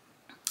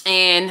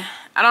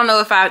I don't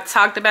know if I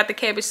talked about the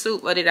cabbage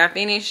soup or did I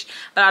finish,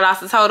 but I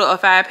lost a total of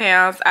 5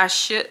 pounds. I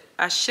should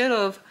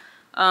have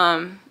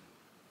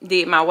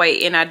did my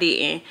weight, and I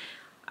didn't.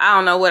 I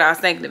don't know what I was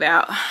thinking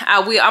about.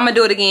 I'm gonna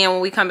do it again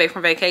when we come back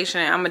from vacation.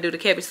 I'm gonna do the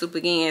cabbage soup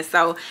again.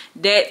 So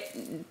that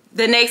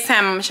the next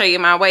time I'm gonna show you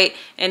my weight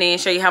and then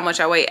show you how much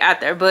I weigh out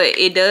there. But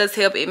it does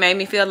help. It made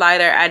me feel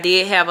lighter. I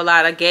did have a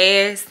lot of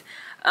gas.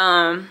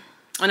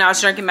 When I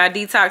was drinking my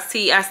detox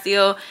tea, I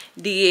still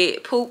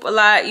did poop a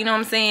lot, you know what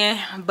I'm saying?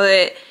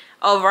 But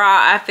overall,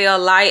 I feel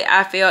light.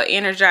 I feel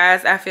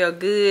energized. I feel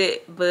good.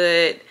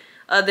 But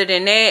other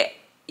than that,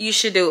 you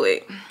should do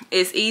it.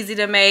 It's easy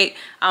to make.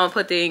 I'm gonna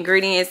put the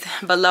ingredients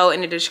below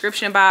in the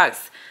description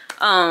box.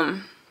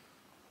 And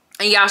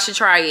y'all should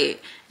try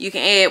it. You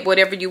can add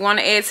whatever you want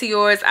to add to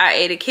yours.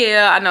 I added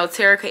kale. I know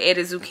Tara could add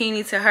a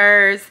zucchini to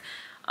hers.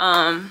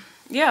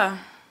 Yeah,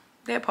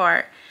 that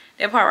part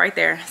right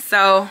there.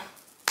 So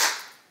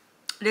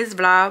this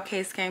vlog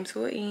came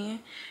to an end.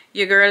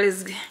 Your girl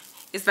is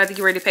about to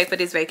get ready to pay for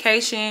this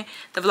vacation.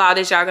 The vlog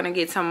that y'all gonna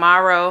get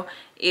tomorrow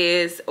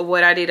is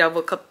what I did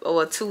over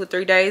 2 or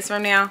 3 days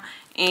from now.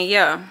 And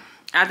yeah,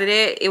 after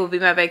that, it will be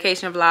my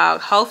vacation vlog.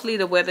 Hopefully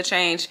the weather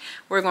change.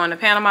 We're going to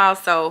Panama,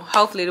 so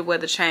hopefully the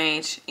weather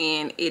change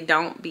and it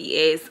don't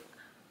be as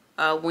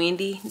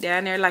windy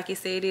down there like it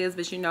said it is.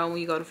 But you know, when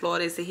you go to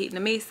Florida, it's a hit and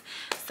a miss.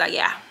 So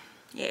yeah.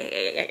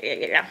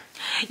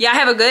 Y'all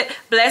have a good,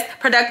 blessed,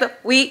 productive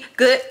week.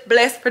 Good,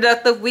 blessed,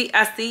 productive week.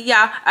 I see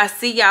y'all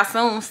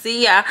soon.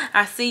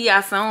 I see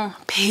y'all soon.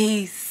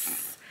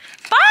 Peace.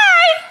 Bye.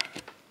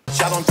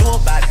 Y'all gon' do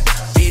about it.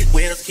 Big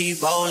wheels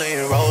keep rolling.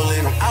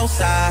 I'm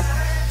outside.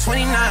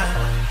 29,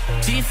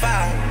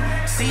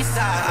 G5,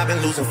 seaside. I've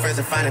been losing friends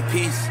and finding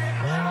peace.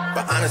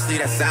 But honestly,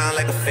 that sound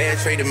like a fair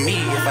trade to me.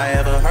 If I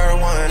ever heard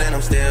one, and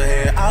I'm still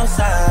here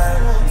outside.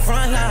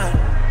 Front line,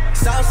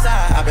 south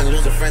side. I've been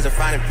losing friends and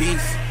finding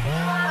peace.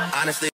 Honestly.